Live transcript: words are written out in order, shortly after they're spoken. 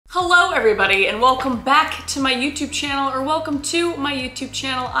Hello everybody and welcome back to my YouTube channel, or welcome to my YouTube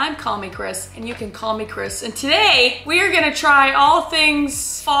channel. I'm Call Me Chris and you can call me Chris. And today we are gonna try all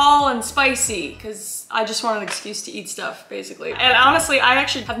things fall and spicy because I just want an excuse to eat stuff basically. And honestly, I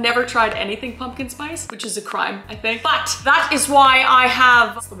actually have never tried anything pumpkin spice, which is a crime, I think. But that is why I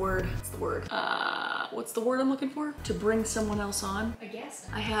have, what's the word? What's the word I'm looking for? To bring someone else on. A guest?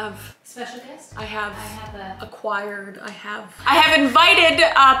 I have Special guest? I have a... I have invited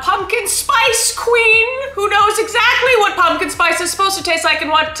a pumpkin spice queen who knows exactly what pumpkin spice is supposed to taste like and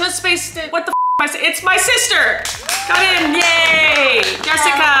what the it's my sister. Come in, yay!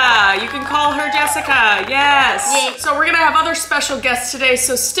 Jessica, you can call her Jessica, yes. Yay. So we're gonna have other special guests today,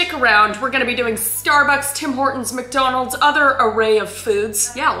 so stick around. We're gonna be doing Starbucks, Tim Hortons, McDonald's, other array of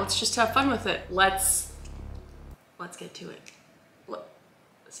foods. Yeah, let's just have fun with it. Let's get to it.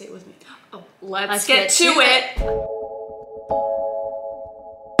 Say it with me. Oh, let's get to it.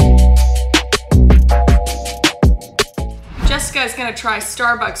 Jessica is gonna try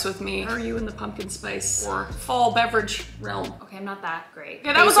Starbucks with me. How are you in the pumpkin spice or fall beverage realm? Okay, I'm not that great.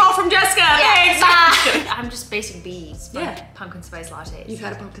 Yeah, that was all from Jessica. Yeah, Thanks. I'm just basic bees, but Yeah. pumpkin spice lattes. You've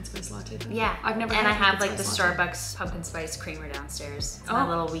had a pumpkin spice latte though? Yeah. I've never And had I a have pumpkin like the spice latte. Starbucks pumpkin spice creamer downstairs. It's Oh. my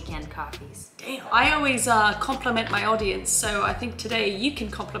little weekend coffees. Damn. I always compliment my audience, so I think today you can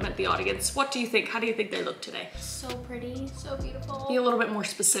compliment the audience. What do you think? How do you think they look today? So pretty, so beautiful. Be a little bit more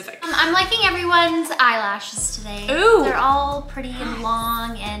specific. I'm liking everyone's eyelashes today. Ooh. They're all pretty and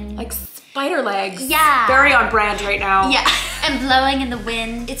long and Like spider legs. Yeah. Very on brand right now. yeah, and blowing in the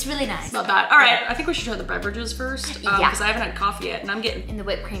wind. It's really nice. Not bad. All right, I think we should try the beverages first Yeah. because I haven't had coffee yet and I'm getting... And the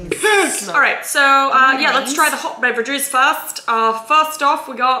whipped cream is slow. All right, so yeah, let's try the hot beverages first. First off,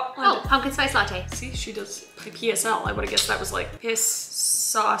 we got... Oh, pumpkin spice latte. See, she does PSL. I would have guessed that was like piss,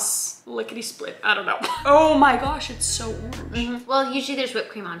 sauce, lickety split. I don't know. Oh my gosh, it's so orange. Well, usually there's whipped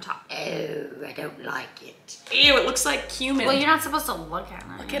cream on top. Oh, I don't like it. Ew, it looks like cumin. Well, you're not supposed to look at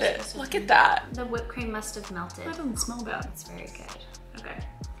it. Look at it. Look at that. The whipped cream must have melted. That doesn't smell bad. It's very good. Okay.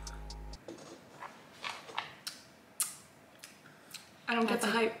 I don't get the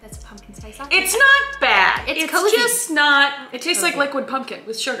hype. That's a pumpkin spice latte. It's not bad. It's cozy. just not. It tastes like cozy. liquid pumpkin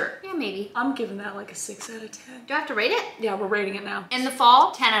with sugar. Yeah, maybe. I'm giving that like a 6 out of 10. Do I have to rate it? Yeah, we're rating it now. In the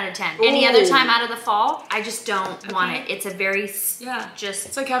fall, 10 out of 10. Any other Ooh. time out of the fall, I just don't want it. It's a very Yeah, just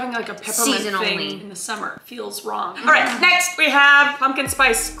it's like having like a peppermint Season thing only. in the summer. Feels wrong. All right, next we have pumpkin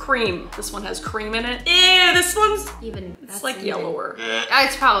spice cream. This one has cream in it. Ew, this one's even. it's like yellower.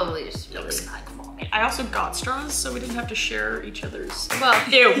 It's probably just really. Looks like vomit. I also got straws, so we didn't have to share each other's. Well,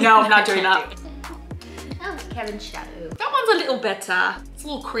 Ew, no, I'm not doing that. Oh, Kevin Shadow. That one's a little better. It's a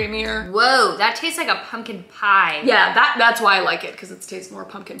little creamier. Whoa, that tastes like a pumpkin pie. Yeah, that's why I like it, because it tastes more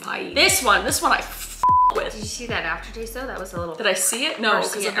pumpkin pie-y. This one I f with. Did you see that aftertaste though? That was a little. Did I see it? No,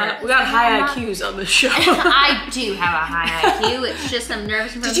 Mercy because it hurt. we got high Not- IQs on this show. I do have a high IQ. It's just I'm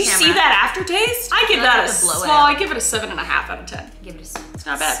nervous in front Did of you camera. see that aftertaste? I give I that like a to blow it well, out. I give it a 7.5 out of 10. Give it a It's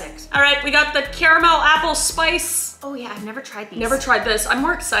not bad. 6. All right, we got the caramel apple spice. Oh yeah, I've never tried these. Never tried this. I'm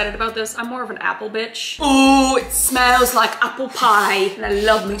more excited about this. I'm more of an apple bitch. Ooh, it smells like apple pie. And I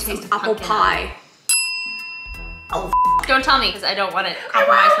love me some Taste of apple pumpkin. pie. Oh, don't tell me because I don't want to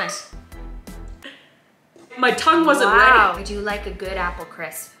compromise My tongue wasn't Wow, ready. I do like a good apple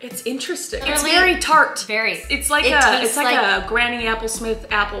crisp. It's interesting. It's Really? very tart. Very. It's like It it's tastes like like- a Granny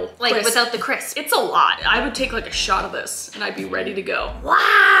Applesmith apple. Like crisp. without the crisp. It's a lot. I would take like a shot of this and I'd be ready to go.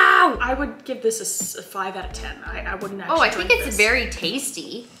 Wow. I would give this a 5 out of 10. I wouldn't actually Oh, I think drink it's this. very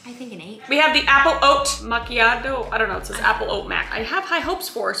tasty. I think an 8. We have the apple oat macchiato. I don't know, it says apple oat mac. I have high hopes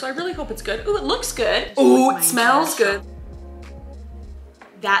for it, so I really hope it's good. Ooh, it looks good. Ooh, my it smells gosh. good.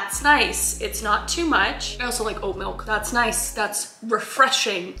 That's nice. It's not too much. I also like oat milk. That's nice. That's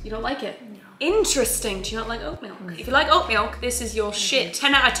refreshing. You don't like it? No. Interesting. Do you not like oat milk? If you like oat milk, this is your shit.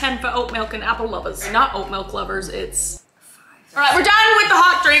 10 out of 10 for oat milk and apple lovers. Not oat milk lovers, it's... All right, we're done with the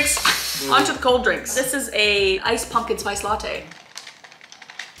hot drinks. On to the cold drinks. This is a iced pumpkin spice latte.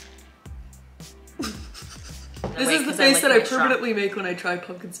 This is the face that I permanently make when I try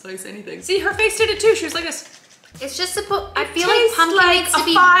pumpkin spice anything. See, her face did it too. She was like this. It's just supposed. I feel Tastes like pumpkin needs to a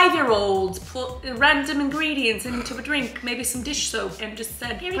be. 5-year-old put random ingredients into a drink, maybe some dish soap, and just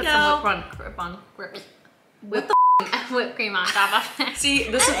said, here we Put go. some whipped cream on top of it. See,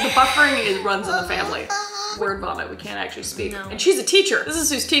 this is the buffering runs in the family. Word vomit, we can't actually speak. No. And she's a teacher. This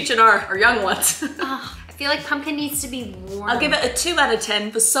is who's teaching our young ones. Oh, I feel like pumpkin needs to be warm. I'll give it a 2 out of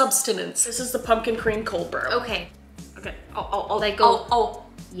 10 for substance. This is the pumpkin cream cold brew. Okay. Okay. Oh, Like go- oh.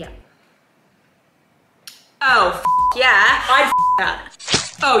 Yeah. Oh, yeah. I'd that.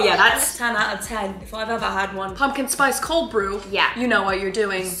 Oh yeah, that's 10 out of 10 if I've ever had one. Pumpkin spice cold brew. Yeah. You know what you're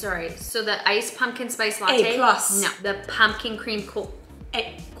doing. Sorry. So the iced pumpkin spice latte. A+. No, the pumpkin cream cold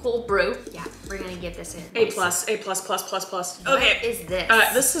brew. Yeah, we're gonna give this an A+, A+++++. What Okay. is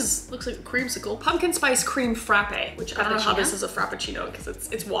this? Looks like a creamsicle. Pumpkin spice cream frappe, which I don't know how Frappuccino? this is a frappuccino because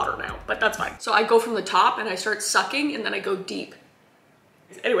it's water now, but that's fine. So I go from the top and I start sucking and then I go deep.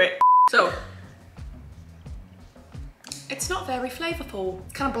 Anyway, so it's not very flavorful.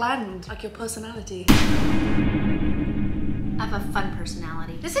 It's kind of bland, like your personality. I have a fun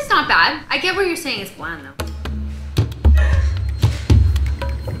personality. This is not bad. I get what you're saying. It's bland though.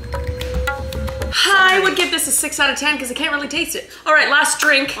 I would give this a 6 out of 10 because I can't really taste it. All right, last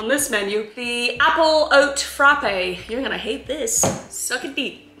drink on this menu, the apple oat frappe. You're gonna hate this. Suck it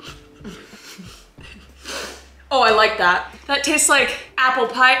deep. Oh, I like that. That tastes like apple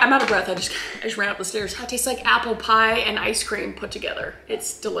pie. I'm out of breath. I just ran up the stairs. That tastes like apple pie and ice cream put together.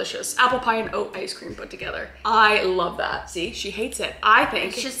 It's delicious. Apple pie and oat ice cream put together. I love that. See, she hates it. I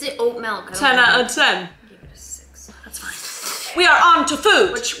think It's just the oat milk. 10 out of 10. Give it a 6. That's fine. We are on to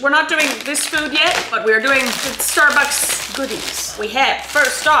food, which we're not doing this food yet, but we're doing the Starbucks goodies. We have,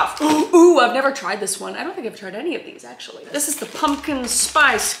 first off, ooh, I've never tried this one. I don't think I've tried any of these, actually. This is the pumpkin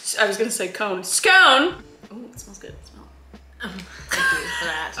spice, I was gonna say cone, scone. Ooh, it smells good, smell. Thank you for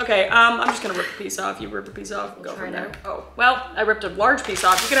that. Okay, I'm just gonna rip a piece off. You rip a piece off, go from there. Oh, well, I ripped a large piece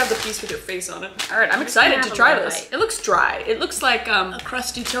off. You can have the piece with your face on it. All right, I'm excited to try this. It looks dry. It looks like a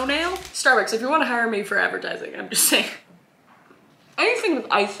crusty toenail. Starbucks, if you wanna hire me for advertising, I'm just saying. Anything with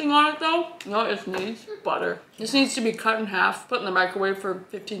icing on it though, no, it needs butter. This needs to be cut in half, put in the microwave for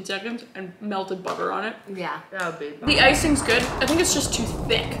 15 seconds, and melted butter on it. Yeah, that would be. The icing's good. I think it's just too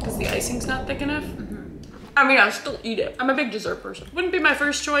thick because the icing's not thick enough. I mean, I'll still eat it. I'm a big dessert person. Wouldn't be my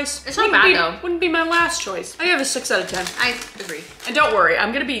first choice. It's not bad though. Wouldn't be my last choice. I give it a 6 out of 10. I agree. And don't worry,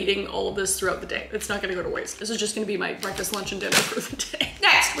 I'm gonna be eating all of this throughout the day. It's not gonna go to waste. This is just gonna be my breakfast, lunch, and dinner for the day.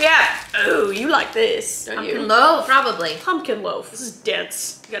 Next, we have, oh, you like this, don't you? Pumpkin loaf, probably. Pumpkin loaf. This is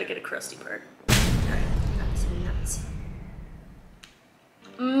dense. You gotta get a crusty part. Got some nuts.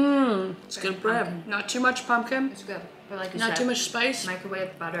 Mmm, it's good bread. Not too much pumpkin. It's good. But like you Not said, too much spice.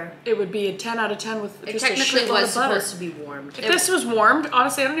 microwave butter. It would be a 10 out of 10 with It just a technically shitload was of butter. supposed to be warmed. If this was warmed,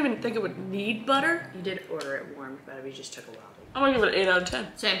 honestly, I don't even think it would need butter. You did order it warmed, but we just took a while. I'm gonna give it an 8 out of 10.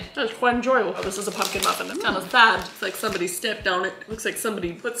 Same. That's quite enjoyable. Oh, this is a pumpkin muffin. It's kind of sad. It's like somebody stepped on it. Looks like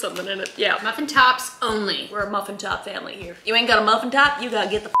somebody put something in it. Yeah. Muffin tops only. We're a muffin top family here. You ain't got a muffin top, you gotta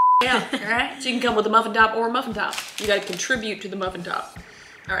get the out, all right? So you can come with a muffin top or a muffin top. You gotta contribute to the muffin top.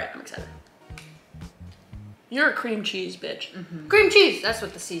 All right, I'm excited. You're a cream cheese bitch. Cream cheese. That's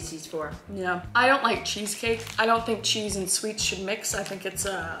what the CC's for. Yeah. I don't like cheesecake. I don't think cheese and sweets should mix. I think it's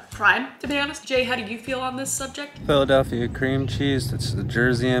a crime, to be honest. Jay, how do you feel on this subject? Philadelphia cream cheese, that's the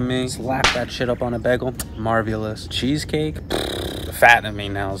Jersey in me. Slap that shit up on a bagel. Marvelous. Cheesecake? The fat in me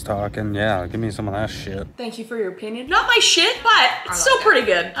now is talking. Yeah, give me some of that shit. Thank you for your opinion. Not my shit, but it's still pretty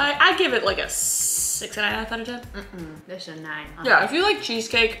good. I give it like a 6.5 out of 10. This is a 9. Yeah, if you like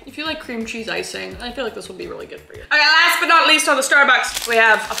cheesecake, if you like cream cheese icing, I feel like this will be really good for you. Okay, last but not least on the Starbucks, we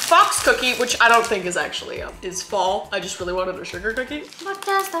have a fox cookie, which I don't think is actually is fall. I just really wanted a sugar cookie. What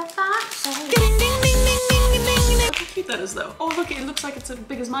does the fox say? Look how cute that is though. Oh, look, it looks like it's as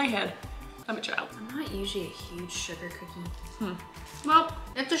big as my head. I'm a child. I'm not usually a huge sugar cookie. Well,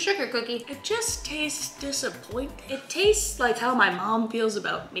 It's a sugar cookie. it just tastes disappointing. It tastes like how my mom feels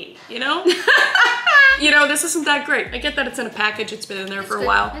about me, you know? You know, this isn't that great. I get that it's in a package, it's been in there for a good.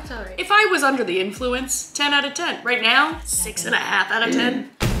 while. It's all right. If I was under the influence, 10 out of 10. Right now, 6.5 out of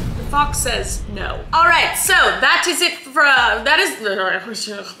 10. The fox says no. All right, so that is it for,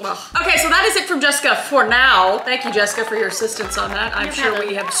 okay, so that is it from Jessica for now. Thank you, Jessica, for your assistance on that. I'm sure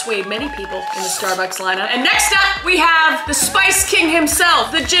we have swayed many people in the Starbucks lineup. And next up, we have the Spice King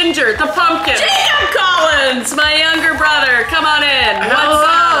himself, the ginger, the pumpkin. Jacob Collins, my younger brother. Come on in. What's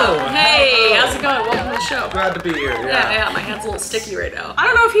up? Hey, how's it going? Welcome to the show. Glad to be here. Yeah, my hand's a little sticky right now. I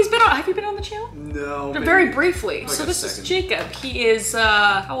don't know if he's been on, have you been on the channel? No. Very briefly. Like So a this is second. Jacob. He is,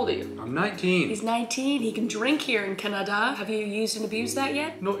 how old are you? I'm 19. He's 19. He can drink here in Canada. Have you used and abused that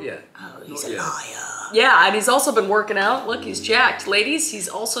yet? Not yet. Oh, he's Not a yet. liar. Yeah, and he's also been working out. Look, he's jacked. Ladies, he's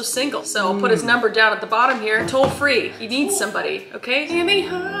also single. So I'll put his number down at the bottom here. Toll free. He needs somebody, okay? In the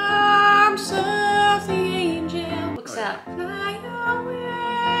arms of the angel. What's that? Fly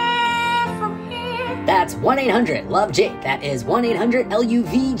away from here. That's 1-800-LOVE-JAKE. That is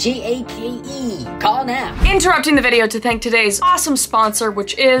 1-800-LUVJAKE. Call now. Interrupting the video to thank today's awesome sponsor,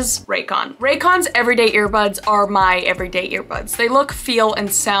 which is Raycon. Raycon's everyday earbuds are my everyday earbuds. They look, feel, and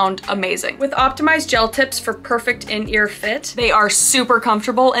sound amazing. With optimized gel tips for perfect in-ear fit, they are super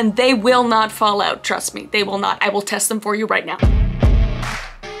comfortable and they will not fall out. Trust me, they will not. I will test them for you right now.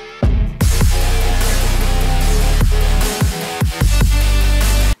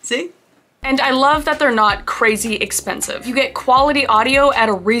 See? And I love that they're not crazy expensive. You get quality audio at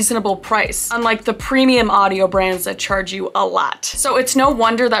a reasonable price, unlike the premium audio brands that charge you a lot. So it's no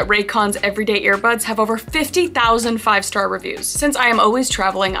wonder that Raycon's everyday earbuds have over 50,000 5-star reviews. Since I am always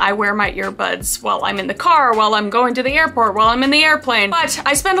traveling, I wear my earbuds while I'm in the car, while I'm going to the airport, while I'm in the airplane. But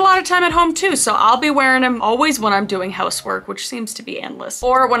I spend a lot of time at home too, so I'll be wearing them always when I'm doing housework, which seems to be endless.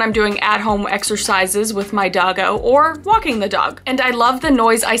 Or when I'm doing at-home exercises with my doggo, or walking the dog. And I love the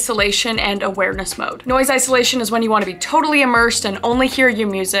noise isolation and awareness mode. Noise isolation is when you want to be totally immersed and only hear your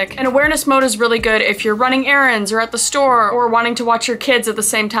music. And awareness mode is really good if you're running errands or at the store or wanting to watch your kids at the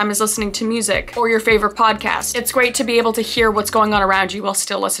same time as listening to music or your favorite podcast. It's great to be able to hear what's going on around you while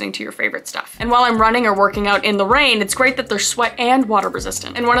still listening to your favorite stuff. And while I'm running or working out in the rain, it's great that they're sweat and water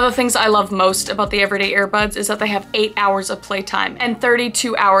resistant. And one of the things I love most about the everyday earbuds is that they have 8 hours of playtime and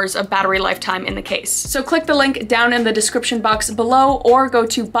 32 hours of battery lifetime in the case. So click the link down in the description box below or go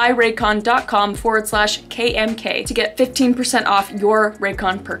to buyraycon.com/KMK to get 15% off your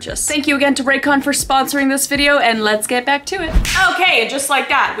Raycon purchase. Thank you again to Raycon for sponsoring this video, and let's get back to it. Okay, and just like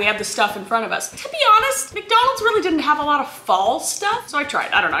that, we have the stuff in front of us. To be honest, McDonald's really didn't have a lot of fall stuff, so I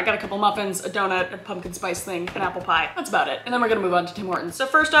tried. I don't know, I got a couple muffins, a donut, a pumpkin spice thing, an apple pie. That's about it. And then we're gonna move on to Tim Hortons. So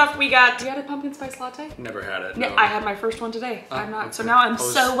first off, we got, you had a pumpkin spice latte? Never had it. Yeah, No. I had my first one today. I'm not, okay. so now I'm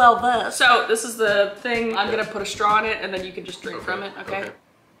so well versed. So this is the thing, I'm gonna put a straw in it and then you can just drink from it, okay?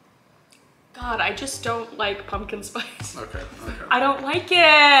 God, I just don't like pumpkin spice. Okay. I don't like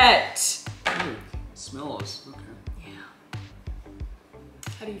it. Ooh, smells. Okay. Yeah.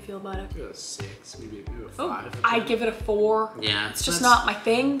 How do you feel about it? Give it a 6, maybe a 5. Oh, I give it a 4. Yeah, It's just not my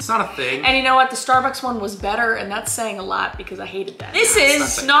thing. It's not a thing. And you know what? The Starbucks one was better, and that's saying a lot because I hated that. This is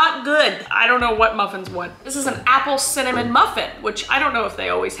nothing. not good. I don't know what muffins won. This is an apple cinnamon muffin, which I don't know if they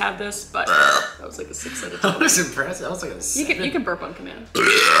always have this, but that was like a 6 out of 10. That was impressive. That was like a 7. You can burp on command.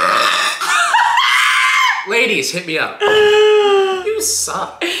 Ladies, hit me up. You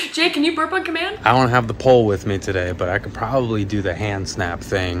suck. Jay, can you burp on command? I don't have the pole with me today, but I could probably do the hand snap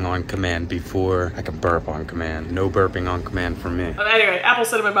thing on command before I can burp on command. No burping on command for me. But anyway, apple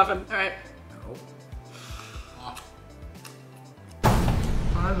cinnamon muffin. All right.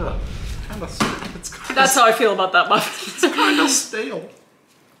 That's how I feel about that muffin. It's kind of stale.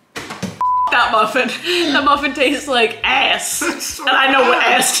 That muffin. That muffin tastes like ass. So and I know what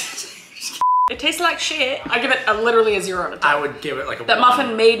bad. ass tastes. It tastes like shit. I give it literally a 0 out of 10. I would give it like a That 1.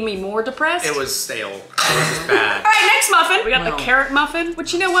 muffin made me more depressed. It was stale. It was just bad. All right, next muffin. We got Well. the carrot muffin,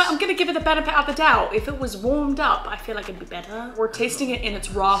 which you know what? I'm gonna give it the benefit of the doubt. If it was warmed up, I feel like it'd be better. We're tasting it in its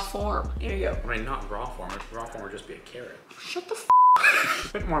raw form. Here you go. I mean, not raw form. Raw form would just be a carrot. Shut the f. A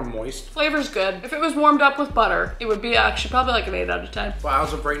bit more moist. Flavor's good. If it was warmed up with butter, it would be actually probably like an 8 out of 10. Well,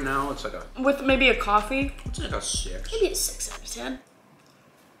 as of right now, it's like a, With maybe a coffee, it's like a 6. maybe a 6 out of 10.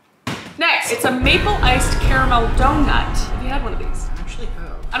 Next, it's a maple iced caramel donut. Have you had one of these? I actually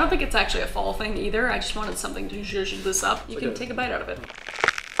have. I don't think it's actually a fall thing either. I just wanted something to zhuzh this up. You can take a bite out of it.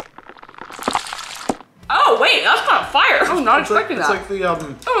 Oh wait, that's kind of fire. I was not expecting It's that. like the, Oh,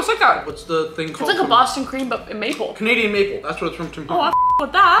 it's like a, what's the thing it's called? like a from- Boston cream, but in maple. Canadian maple. That's what it's from Tim Oh, I Hortons.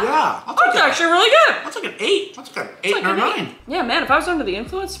 with that. Yeah. I'll take That's that. actually really good. That's like an 8. That's like an 8 Like or an 9. 8. Yeah, man, if I was under the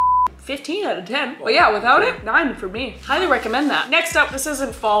influence, 15 out of 10. But yeah, without it, 9 for me. Highly recommend that. Next up, this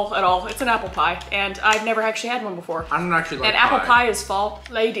isn't fall at all. It's an apple pie, and I've never actually had one before. I don't actually like And apple pie is fall.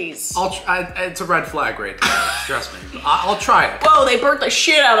 Ladies. It's a red flag right there. Trust me. I'll try it. Whoa, they burnt the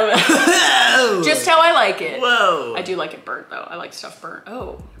shit out of it. Just how I like it. Whoa. I do like it burnt though. I like stuff burnt.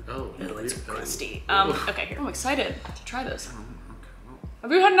 Oh, Oh, it's crusty. Okay, here. I'm excited to try this.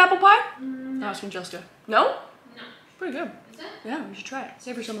 Have you had an apple pie? No, it's from Jessica. No? No. Pretty good. Is it? Yeah, we should try it.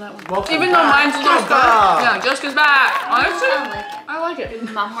 Savor some of that one. Welcome Even though back, mine's a little Jessica. burnt. Yeah, Jessica's back. Honestly, I like it. I like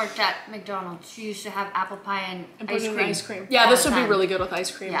it. Mom worked at McDonald's. She used to have apple pie and And ice put it in cream. ice cream. Yeah, all this the would be time. really good with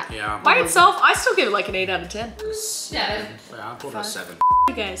ice cream. Yeah. Yeah. By itself, I still give it like an 8 out of 10. Yeah. I'll put a 7.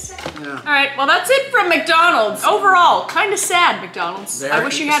 You guys. Yeah. All right, well that's it from McDonald's. Overall, kind of sad McDonald's. I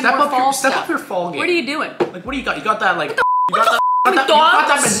wish you had more fall Step stuff. up your fall game. What are you doing? Like, what do you got? You got that, like, you got that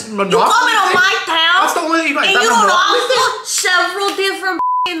McDonald's? Monopoly thing? town That's the only thing you got. and That you don't Monopoly thing? offer several different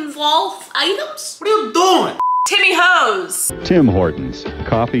fall items? What are you doing? Timmy Hose. Tim Hortons,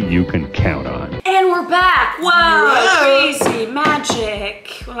 coffee you can count on. And we're back. Whoa, crazy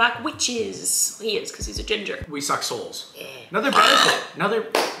magic. We're like witches. He is, because he's a ginger. We suck souls. Another benefit.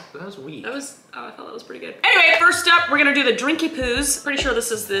 That was weak. Oh, I thought that was pretty good. Anyway, first up, we're gonna do the Drinky Poos. Pretty sure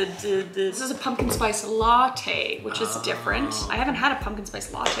this is this is a pumpkin spice latte, which is different. I haven't had a pumpkin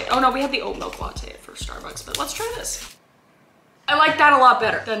spice latte. Oh no, we had the oat milk latte at first Starbucks, but let's try this. I like that a lot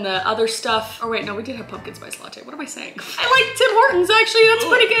better than the other stuff. Oh wait, no, we did have pumpkin spice latte. What am I saying? I like Tim Hortons, actually, that's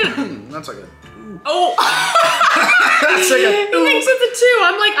pretty good. That's like a... Oh! That's like a... He thinks it's a 2.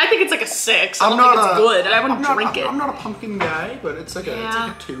 I'm like, I think it's like a 6. I don't think it's good. I wouldn't drink it. I'm not a pumpkin guy, but it's like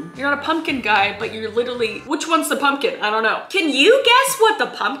a 2. You're not a pumpkin guy, but you're literally, which one's the pumpkin? I don't know. Can you guess what the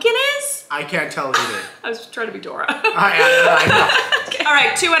pumpkin is? I can't tell either. I was trying to be Dora. I know. Okay. All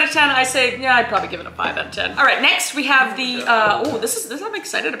right, 2 out of 10. I say, yeah, I'd probably give it a 5 out of 10. All right, next we have the, oh, this I'm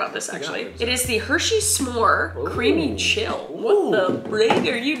excited about this actually. It is the Hershey S'more Creamy Chill. What the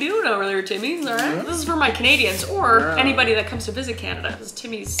frig are you doing over there, Timmy? All right, this is for my Canadians or anybody that comes to visit Canada. This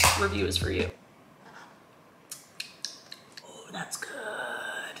Timmy's review is for you. Oh, that's good.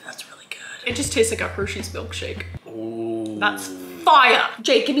 That's really good. It just tastes like a Hershey's milkshake. Ooh. That's fire.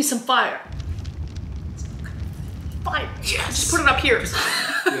 Jake, give me some fire. Fire. Yes. Just put it up here.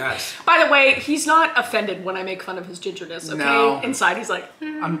 Yes. By the way, he's not offended when I make fun of his gingerness, okay? No. Inside, he's like,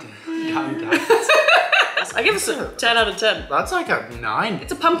 I'm done. I give this a 10 out of 10. That's like a 9.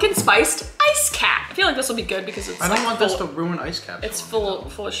 It's a pumpkin spiced ice cap. I feel like this will be good because it's I don't want this to ruin ice caps. It's full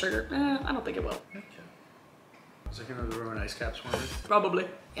of sugar. I don't think it will. Is it gonna ruin ice caps for me? Probably.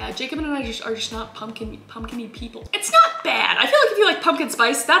 Yeah, Jacob and I are just not pumpkin-y people. It's not bad. I feel like if you like pumpkin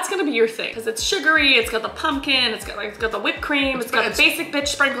spice, that's gonna be your thing. Because it's sugary, it's got the pumpkin, it's got the whipped cream, it's got the basic bitch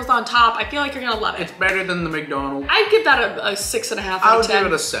sprinkles on top. I feel like you're gonna love it. It's better than the McDonald's. I'd give that a 6.5 out of 10. I would give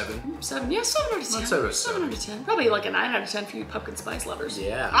it a 7. 7, yeah, 7 out of 10. Let's say it was 7 out of 10. Probably like a 9 out of 10 for you pumpkin spice lovers.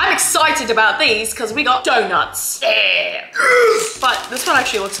 Yeah. I'm excited about these because we got donuts. Yeah. But this one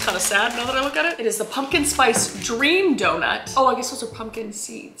actually looks kind of sad now that I look at it. It is the pumpkin spice dream donut. Oh, I guess those are pumpkin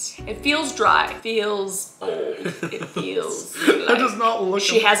seeds. It feels dry. It feels old. It feels like That does not look...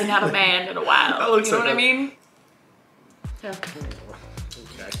 she hasn't had a man in a while. That looks you know like what I a- mean? Yeah.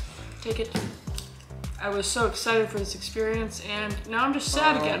 Okay. Take it. I was so excited for this experience and now I'm just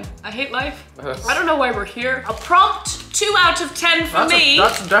sad again. I hate life. I don't know why we're here. A prompt 2 out of 10 for me.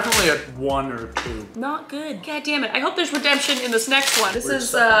 That's definitely a 1 or 2. Not good. God damn it. I hope there's redemption in this next one. This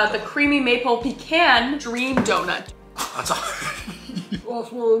is the creamy maple pecan dream donut. That's all.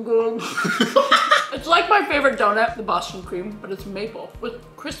 That's really good. It's like my favorite donut, the Boston cream, but it's maple with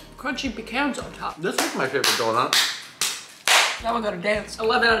crisp, crunchy pecans on top. This is my favorite donut. Now we gotta dance.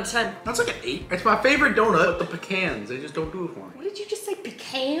 11 out of 10. That's like an 8. It's my favorite donut, but the pecans, they just don't do it for me. What did you just say,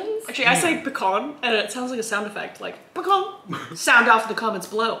 pecans? Actually, I say pecan, and it sounds like a sound effect, like pecan. Sound off in the comments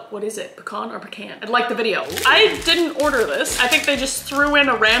below. What is it, pecan or pecan? I'd like the video. I didn't order this. I think they just threw in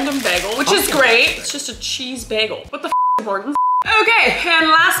a random bagel, which is great. It's just a cheese bagel. What the f important? Okay, and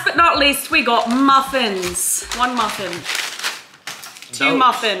last but not least, we got muffins. 1 muffin. 2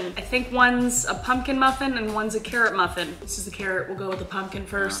 muffin. I think one's a pumpkin muffin and one's a carrot muffin. This is the carrot. We'll go with the pumpkin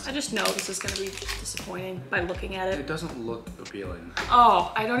first. I just know this is gonna be disappointing by looking at It it. doesn't look appealing.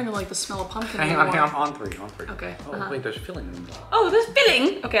 Oh, I don't even like the smell of pumpkin Hang anymore. on, on 3, on 3. Okay. Oh, wait, there's filling in the Oh, there's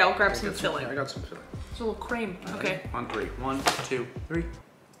filling. Okay, I'll grab some filling. I got some filling. There's a little cream. Okay. On 3. 1, 2, 3.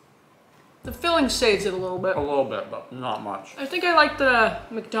 The filling saves it a little bit. A little bit, but not much. I think I like the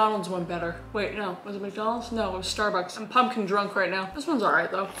McDonald's one better. Wait, no, was it McDonald's? No, it was Starbucks. I'm pumpkin drunk right now. This one's all right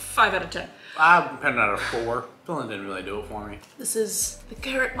though. 5 out of 10. I'm putting it at a 4. Filling didn't really do it for me. This is the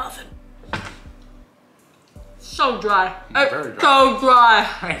carrot muffin. So dry. Very dry. So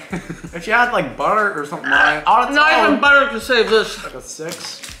dry. If you had like butter or something on it, on its Not own, even butter to save this. like a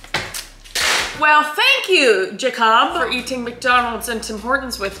 6. Well, thank you, Jacob, for eating McDonald's and Tim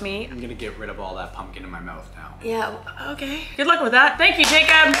Hortons with me. I'm gonna get rid of all that pumpkin in my mouth now. Yeah, okay. Good luck with that. Thank you,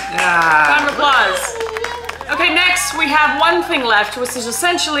 Jacob. Yeah. Round of applause. Okay, next we have one thing left, which is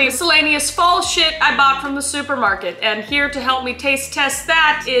essentially miscellaneous fall shit I bought from the supermarket. And here to help me taste test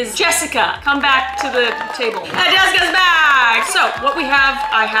that is Jessica. Come back to the table. Jessica's back! So, what we have,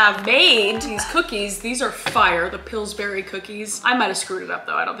 I have made these cookies. These are fire, the Pillsbury cookies. I might have screwed it up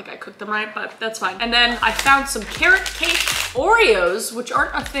though. I don't think I cooked them right, but that's fine. And then I found some carrot cake Oreos, which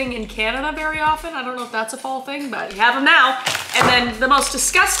aren't a thing in Canada very often. I don't know if that's a fall thing, but we have them now. And then the most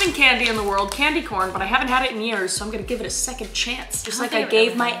disgusting candy in the world, candy corn, but I haven't had it in 10 years, so I'm gonna give it a second chance, just like I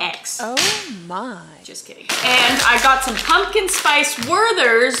gave my ex. Oh my. Just kidding. And I got some pumpkin spice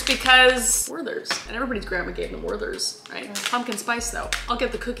Werthers because Werthers, and everybody's grandma gave them Werthers, right? Pumpkin spice though. I'll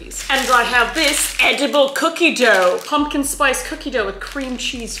get the cookies. And I have this edible cookie dough. Pumpkin spice cookie dough with cream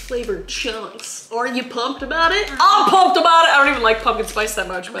cheese flavored chunks. Are you pumped about it? I'm pumped about it. I don't even like pumpkin spice that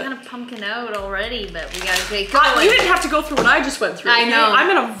much, but. I'm kind of pumpkin out already, but we gotta get going. You didn't have to go through what I just went through. I know. I'm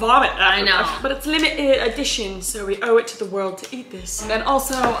gonna vomit after I know. that. But it's limited edition, so we owe it to the world to eat this. And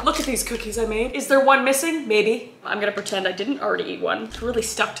also, look at these cookies I made. Is there one missing? Maybe. I'm gonna pretend I didn't already eat one. It's really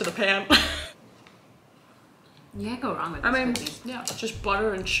stuck to the pan. You can't go wrong with I this mean, cookie. yeah, it's just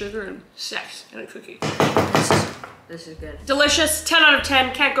butter and sugar and sex in a cookie. This is good. Delicious, 10 out of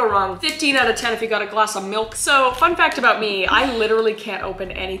 10, can't go wrong. 15 out of 10 if you got a glass of milk. So, fun fact about me, I literally can't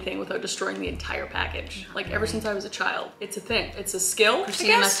open anything without destroying the entire package. Like, ever since I was a child. It's a thing. It's a skill, I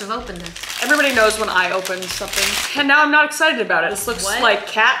Christina guess. must have opened it. Everybody knows when I open something. And now I'm not excited about it. This looks like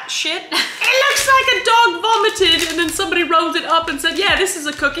cat shit. It looks like a dog vomited and then somebody rolled it up and said, yeah, this is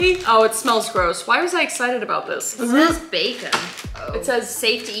a cookie. Oh, it smells gross. Why was I excited about this? It says bacon. Oh. It says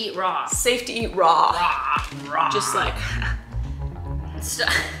safe to eat raw. safe to eat raw. Raw. Just like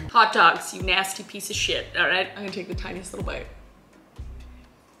hot dogs, you nasty piece of shit. All right, I'm gonna take the tiniest little bite.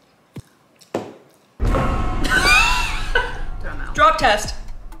 Throw 'em out. Drop test.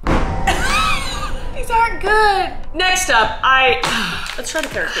 These aren't good. Next up, let's try the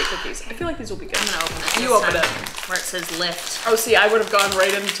carrot cake cookies. I feel like these will be good. I'm gonna open it. You this open time, it. Where it says lift. Oh, see, I would have gone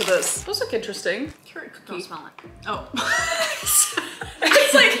right into this. Those look interesting. Carrot Don't cookie. smell it. Oh.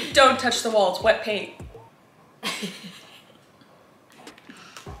 It's like, don't touch the wall, it's wet paint.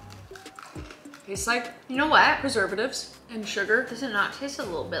 Tastes like You know what? preservatives and sugar. Does it not taste a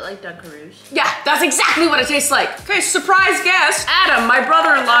little bit like Dunkaroos? Yeah, that's exactly what it tastes like. Okay, surprise guest, Adam, my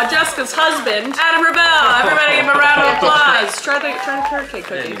brother-in-law, Jessica's husband. Adam Ravel, everybody give him a round of applause. Try the carrot cake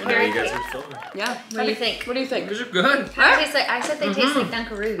cookie. You know you guys are filming. Yeah. What do you think? What do you think? These are good. They taste like, I said they taste like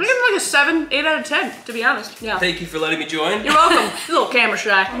Dunkaroos. I give him like a 7, 8 out of 10, to be honest. Yeah. Thank you for letting me join. You're welcome. He's a little camera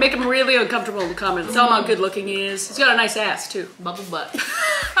shy. Make him really uncomfortable in the comments. Tell him how good looking he is. He's got a nice ass too. Bubble butt.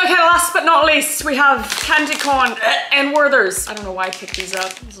 Okay, last but not least, we have candy corn and Werthers. I don't know why I picked these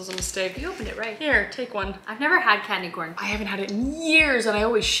up. This was a mistake. You opened it right. Here, take one. I've never had candy corn. I haven't had it in years and I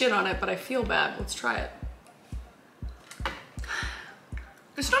always shit on it, but I feel bad. Let's try it.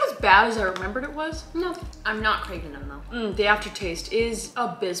 It's not as bad as I remembered it was. No, I'm not craving them though. The aftertaste is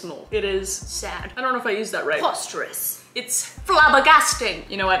abysmal. It is sad. I don't know if I used that right. Preposterous. It's flabbergasting.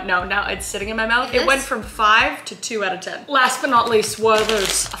 You know what? No, now it's sitting in my mouth. It went from 5 to 2 out of 10. Last but not least,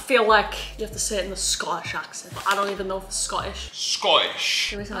 Werthers. I feel like you have to say it in the Scottish accent. I don't even know if it's Scottish. Scottish.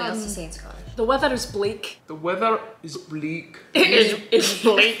 There was something else to say in Scottish. The weather is bleak. The weather is bleak. It is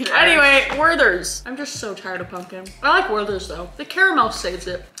bleak. Anyway, Werthers. I'm just so tired of pumpkin. I like Werthers though. The caramel saves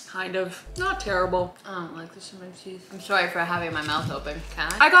it. Kind of. Not terrible. I don't like this in my teeth. I'm sorry for having my mouth open. Can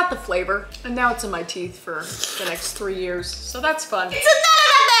I? I got the flavor, and now it's in my teeth for the next 3 years, so that's fun. It's a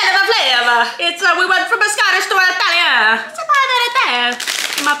bit of a flavor. It's we went from a Scottish to an Italian. It's a bit of a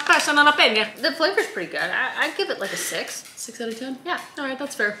my personal opinion. The flavor's pretty good. I'd give it like a 6. 6 out of 10? Yeah. All right,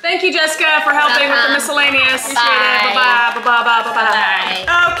 that's fair. Thank you, Jessica, for helping with the miscellaneous. Appreciate it. Bye. Bye-bye. Bye-bye.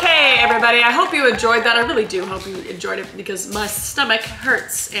 Bye. Okay, everybody, I hope you enjoyed that. I really do hope you enjoyed it because my stomach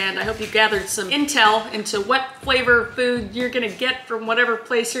hurts, and I hope you gathered some intel into what flavor food you're gonna get from whatever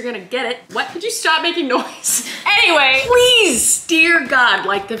place you're gonna get it. What? Could you stop making noise? Anyway, please, dear God,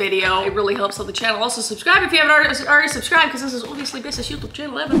 like the video. It really helps on the channel. Also, subscribe if you haven't already subscribed, because this is obviously business YouTube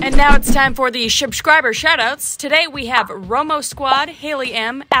channel ever. And now it's time for the subscriber shoutouts. Today we have Romo Squad, Haley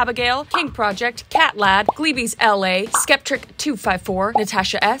M, Abigail, King Project, Cat Lad, Gleebies LA, Skeptric254,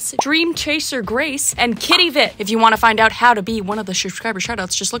 Natasha S, Dream Chaser Grace, and Kitty Vit. If you want to find out how to be one of the subscriber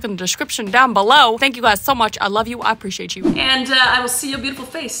shoutouts, just look in the description down below. Thank you guys so much. I love you. I appreciate you. And I will see your beautiful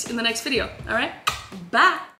face in the next video. All right? Bye.